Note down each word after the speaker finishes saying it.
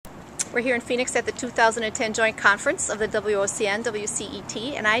We're here in Phoenix at the 2010 Joint Conference of the WOCN,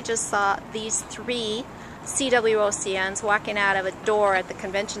 WCET, and I just saw these three CWOCNs walking out of a door at the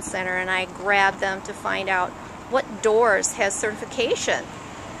convention center, and I grabbed them to find out what doors has certification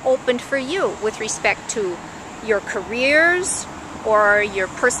opened for you with respect to your careers or your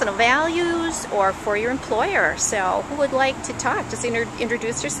personal values or for your employer. So who would like to talk? Just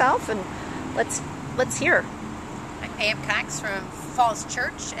introduce yourself and let's hear. I'm Pam Cox from Falls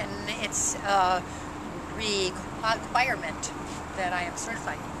Church, and it's a requirement that I am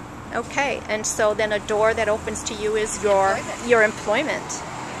certified. Okay, and so then a door that opens to you is your employment.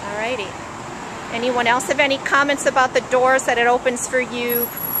 Alrighty. Anyone else have any comments about the doors that it opens for you?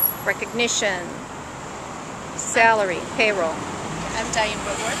 Recognition, salary, payroll. I'm Diane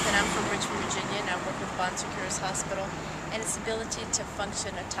Whitworth, and I'm from Richmond, Virginia, and I work with Bon Secours Hospital and its ability to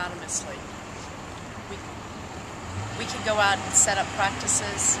function autonomously. We can go out and set up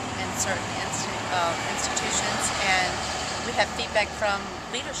practices in certain institutions, and we have feedback from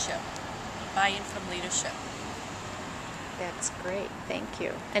leadership, buy-in from leadership. That's great, thank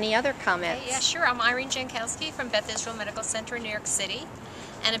you. Any other comments? Yeah, sure. I'm Irene Jankowski from Beth Israel Medical Center in New York City.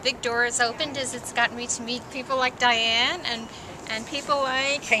 And a big door has opened as it's gotten me to meet people like Diane and people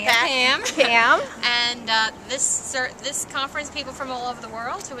like Pam. And this conference, people from all over the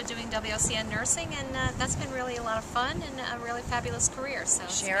world who are doing WOCN nursing, and that's been really a lot of fun and a really fabulous career. So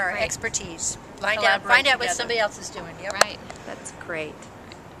share our expertise. Find out what somebody else is doing. Yep. Right. That's great.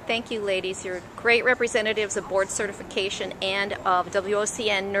 Thank you, ladies. You're great representatives of board certification and of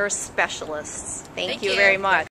WOCN nurse specialists. Thank you very much.